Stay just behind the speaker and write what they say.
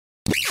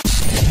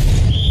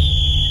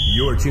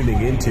You're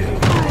tuning into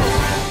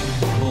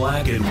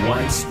Black and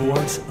White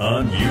Sports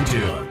on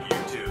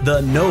YouTube.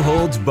 The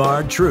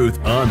no-holds-barred truth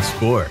on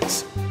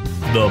sports.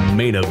 The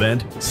main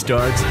event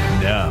starts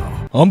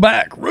now. I'm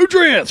back.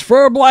 Rudrance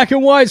for Black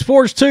and White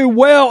Sports 2.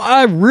 Well,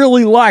 I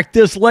really like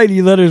this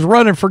lady that is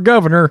running for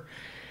governor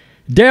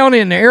down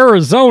in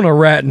Arizona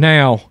right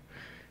now.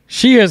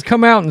 She has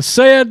come out and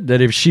said that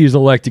if she is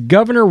elected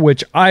governor,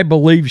 which I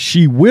believe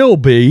she will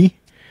be,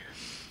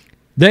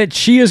 that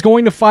she is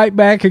going to fight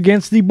back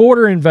against the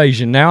border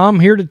invasion. Now, I'm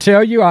here to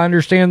tell you, I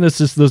understand this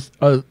is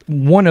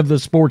one of the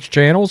sports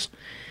channels,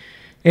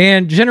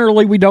 and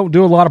generally we don't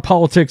do a lot of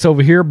politics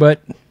over here,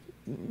 but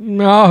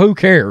no, who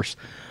cares?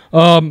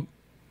 I'm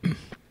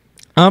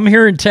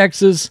here in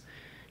Texas.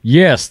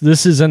 Yes,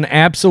 this is an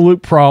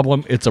absolute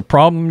problem. It's a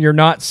problem you're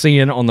not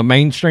seeing on the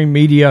mainstream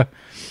media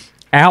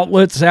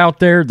outlets out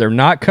there. They're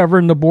not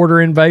covering the border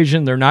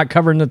invasion. They're not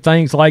covering the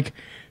things like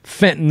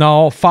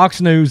fentanyl.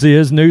 Fox News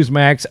is,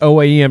 Newsmax,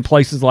 OAN,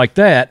 places like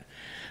that.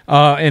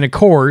 And, of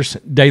course,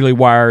 Daily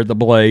Wire, The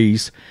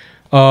Blaze.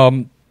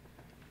 But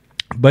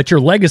your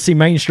legacy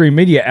mainstream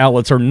media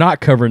outlets are not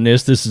covering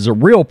this. This is a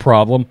real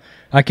problem.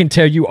 I can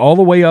tell you all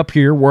the way up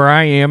here where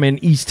I am in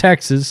East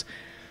Texas,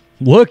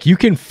 look, you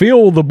can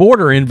feel the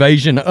border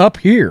invasion up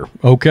here,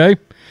 okay?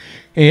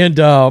 And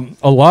a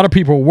lot of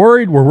people are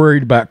worried. We're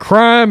worried about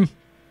crime.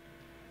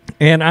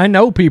 And I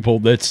know people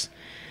that's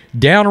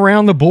down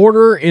around the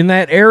border in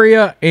that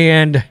area,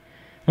 and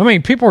I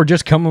mean, people are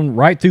just coming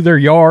right through their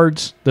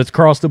yards that's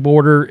across the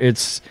border.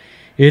 It's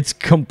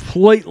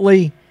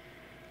completely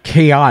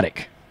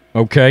chaotic,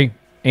 okay?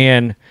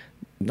 And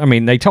I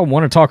mean, they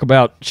want to talk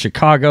about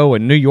Chicago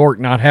and New York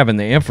not having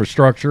the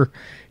infrastructure,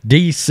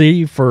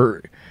 D.C.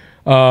 for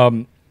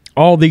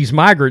all these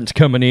migrants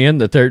coming in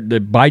that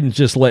Biden's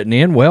just letting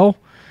in. Well,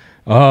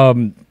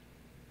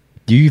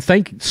 do you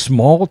think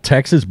small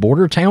Texas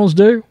border towns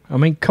do? I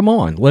mean, come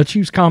on. Let's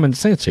use common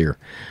sense here.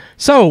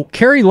 So,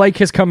 Kari Lake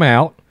has come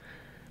out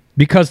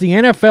because the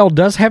NFL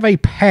does have a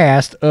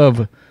past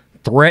of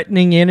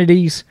threatening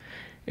entities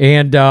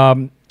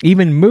and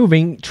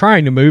even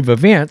trying to move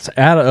events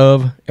out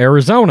of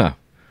Arizona.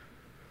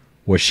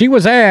 Well, she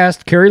was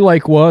asked, Kari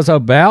Lake was,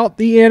 about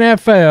the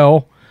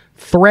NFL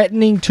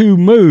threatening to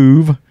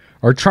move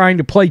or trying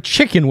to play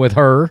chicken with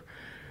her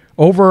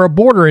over a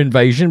border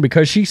invasion,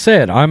 because she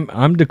said,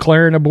 I'm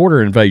declaring a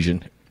border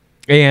invasion.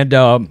 And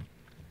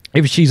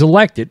if she's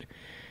elected,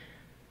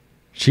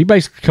 she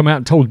basically come out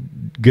and told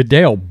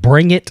Goodell,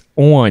 bring it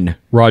on,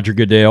 Roger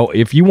Goodell.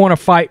 If you want to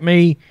fight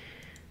me,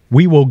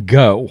 we will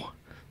go.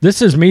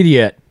 This is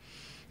media.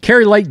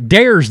 Kari Lake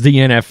dares the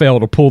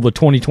NFL to pull the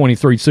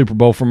 2023 Super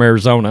Bowl from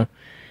Arizona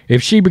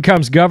if she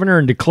becomes governor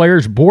and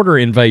declares border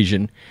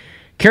invasion.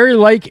 Kari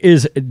Lake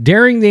is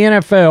daring the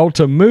NFL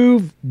to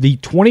move the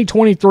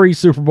 2023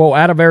 Super Bowl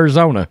out of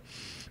Arizona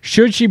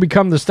should she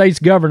become the state's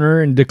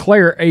governor and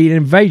declare an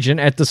invasion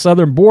at the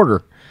southern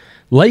border.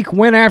 Lake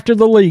went after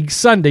the league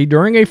Sunday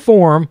during a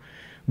forum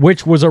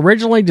which was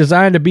originally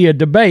designed to be a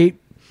debate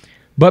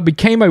but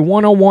became a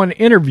one-on-one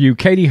interview.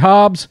 Katie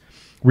Hobbs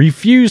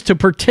refused to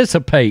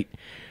participate.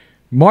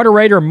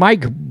 Moderator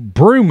Mike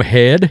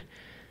Broomhead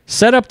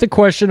set up the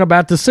question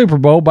about the Super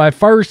Bowl by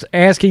first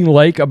asking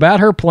Lake about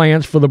her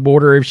plans for the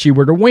border if she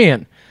were to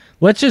win.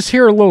 Let's just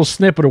hear a little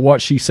snippet of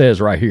what she says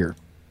right here.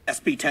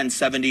 SB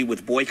 1070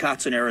 with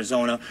boycotts in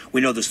Arizona.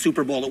 We know the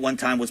Super Bowl at one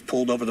time was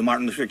pulled over the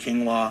Martin Luther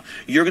King law.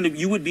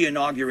 You would be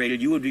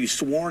inaugurated, you would be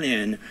sworn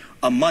in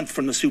a month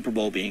from the Super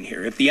Bowl being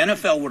here. If the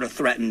NFL were to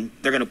threaten,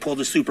 they're going to pull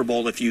the Super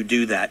Bowl if you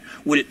do that,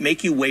 would it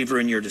make you waver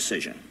in your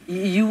decision?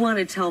 You want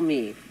to tell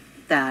me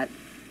that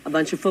a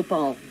bunch of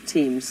football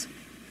teams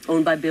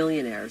owned by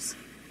billionaires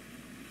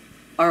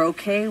are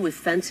okay with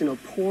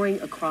fentanyl pouring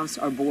across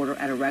our border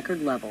at a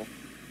record level,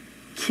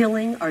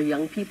 killing our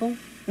young people?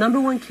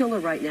 Number one killer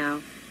right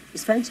now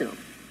is fentanyl,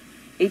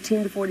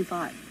 18 to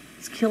 45.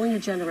 It's killing a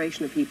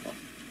generation of people.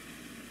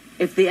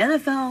 If the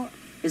NFL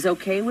is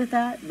okay with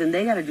that, then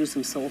they got to do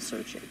some soul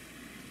searching.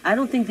 I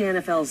don't think the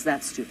NFL is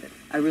that stupid.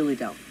 I really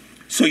don't.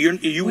 So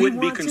you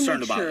wouldn't be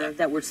concerned about that? We want to make sure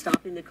that we're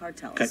stopping the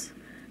cartels. Okay.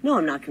 No,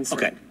 I'm not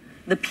concerned. Okay.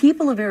 The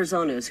people of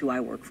Arizona is who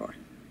I work for.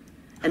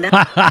 And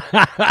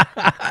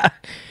that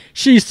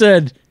she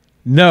said,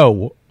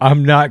 no,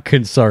 I'm not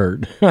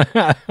concerned.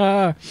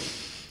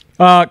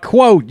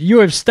 Quote, you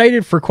have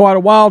stated for quite a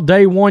while,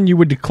 day one, you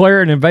would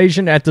declare an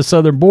invasion at the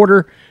southern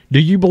border. Do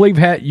you believe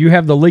you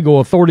have the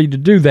legal authority to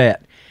do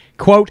that?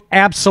 Quote,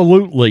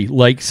 absolutely,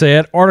 Lake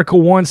said.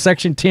 Article 1,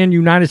 Section 10,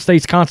 United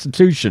States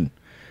Constitution.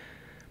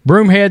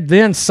 Broomhead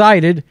then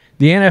cited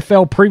the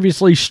NFL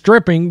previously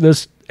stripping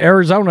this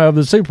Arizona of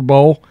the Super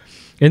Bowl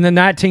in the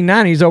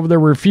 1990s over their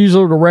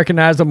refusal to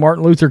recognize the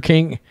Martin Luther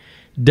King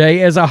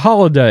Day as a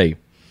holiday.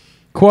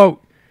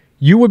 Quote,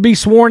 you would be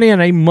sworn in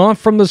a month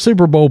from the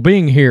Super Bowl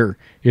being here.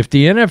 If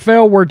the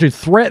NFL were to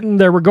threaten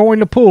they were going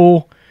to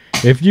pull,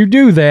 if you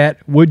do that,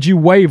 would you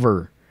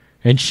waver?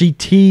 And she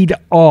teed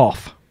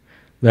off.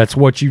 That's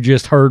what you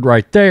just heard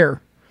right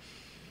there.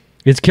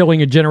 It's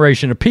killing a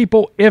generation of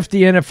people. If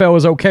the NFL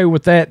is okay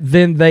with that,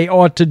 then they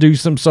ought to do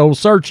some soul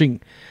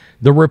searching.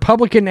 The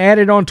Republican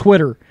added on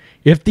Twitter,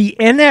 if the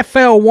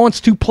NFL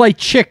wants to play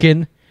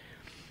chicken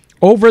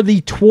over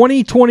the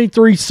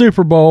 2023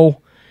 Super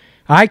Bowl,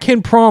 I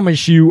can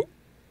promise you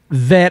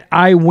that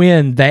I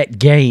win that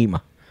game.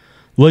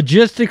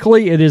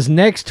 Logistically, it is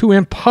next to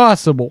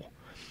impossible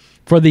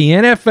for the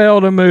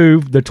NFL to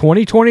move the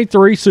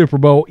 2023 Super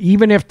Bowl,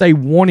 even if they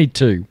wanted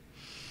to.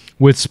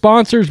 With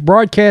sponsors,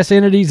 broadcast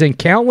entities, and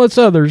countless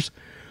others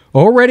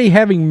already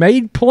having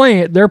made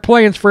their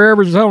plans for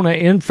Arizona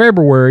in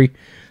February,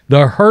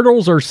 the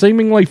hurdles are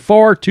seemingly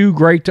far too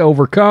great to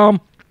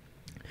overcome,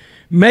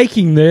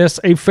 making this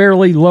a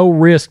fairly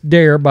low-risk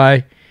dare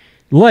by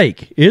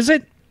Lake. Is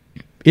it?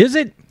 Is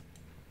it?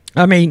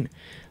 I mean,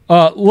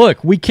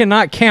 look, we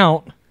cannot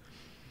count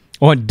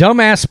on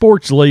dumbass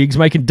sports leagues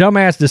making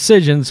dumbass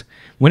decisions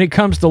when it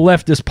comes to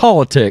leftist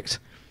politics.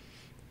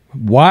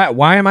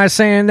 Why am I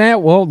saying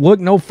that? Well, look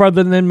no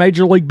further than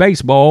Major League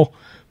Baseball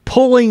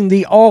pulling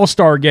the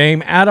All-Star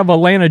game out of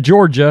Atlanta,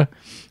 Georgia,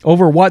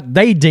 over what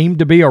they deemed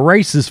to be a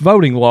racist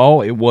voting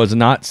law. It was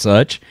not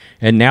such,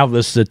 and now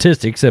the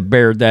statistics have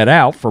bared that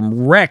out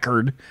from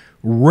record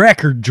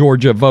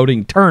Georgia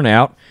voting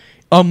turnout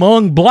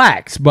among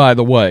blacks, by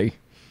the way.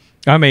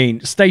 I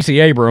mean, Stacey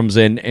Abrams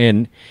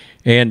and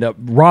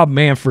Rob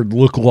Manfred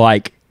look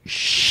like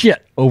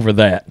shit over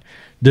that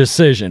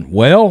decision.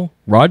 Well,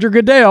 Roger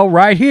Goodell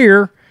right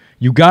here,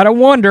 you got to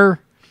wonder,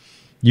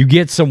 you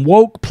get some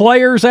woke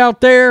players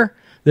out there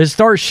that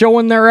start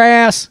showing their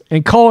ass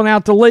and calling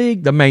out the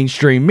league. The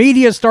mainstream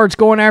media starts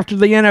going after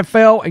the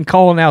NFL and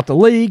calling out the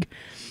league.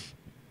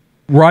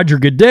 Roger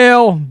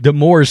Goodell,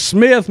 DeMaurice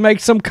Smith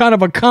makes some kind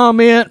of a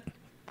comment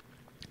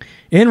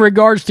in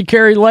regards to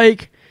Kari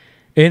Lake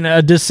in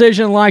a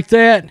decision like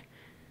that.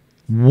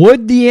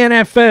 Would the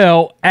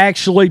NFL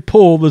actually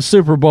pull the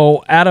Super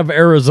Bowl out of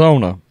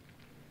Arizona?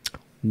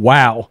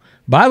 Wow.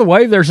 By the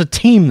way, there's a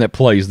team that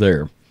plays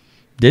there.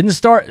 Didn't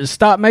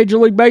stop Major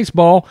League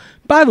Baseball.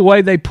 By the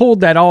way, they pulled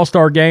that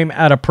All-Star game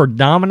out of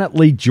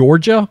predominantly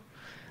Georgia,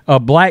 a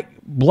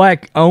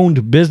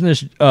black-owned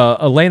business,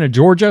 Atlanta,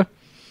 Georgia.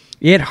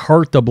 It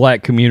hurt the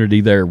black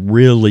community there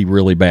really,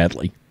 really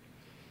badly.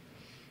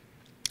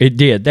 It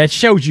did. That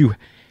shows you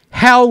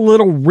how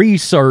little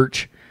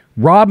research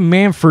Rob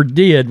Manfred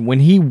did when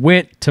he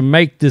went to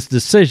make this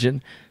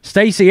decision.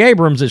 Stacey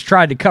Abrams has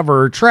tried to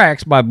cover her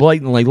tracks by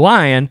blatantly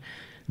lying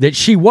that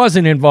she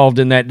wasn't involved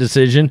in that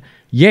decision.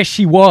 Yes,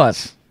 she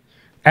was.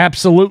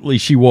 Absolutely,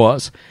 she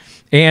was.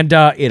 And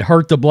it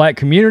hurt the black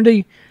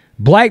community.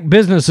 Black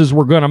businesses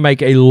were going to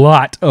make a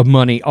lot of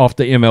money off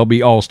the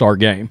MLB All-Star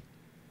Game.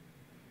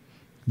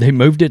 They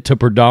moved it to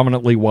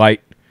predominantly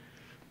white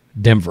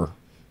Denver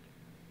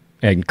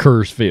and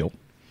Coors Field.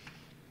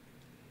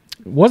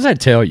 What does that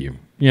tell you?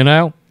 You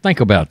know, think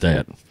about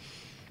that.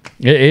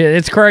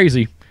 It's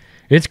crazy.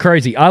 It's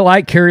crazy. I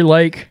like Kari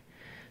Lake.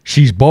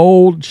 She's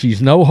bold.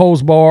 She's no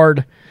holds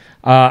barred.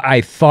 I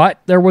thought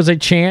there was a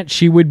chance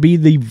she would be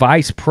the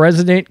vice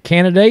president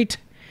candidate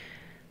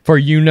for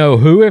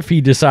you-know-who if he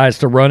decides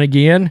to run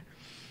again.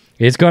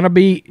 It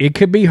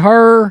could be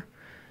her,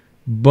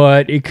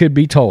 but it could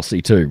be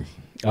Tulsi too.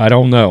 I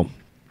don't know.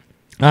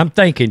 I'm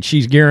thinking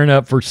she's gearing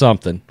up for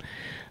something.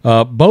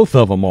 Both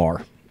of them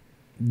are.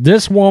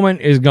 This woman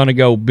is going to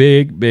go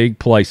big, big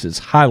places.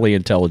 Highly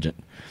intelligent.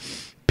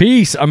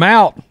 Peace. I'm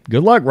out.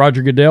 Good luck,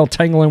 Roger Goodell,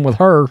 tangling with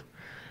her.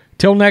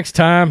 Till next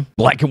time,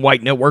 Black and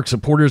White Network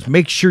supporters,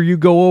 make sure you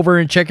go over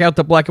and check out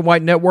the Black and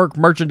White Network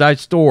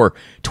merchandise store.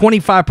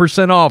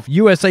 25% off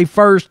USA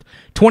First.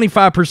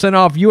 25%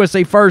 off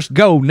USA First.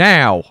 Go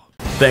now.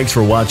 Thanks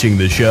for watching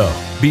the show.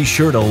 Be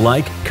sure to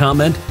like,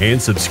 comment,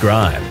 and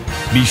subscribe.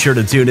 Be sure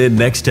to tune in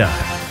next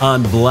time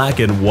on Black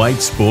and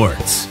White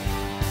Sports.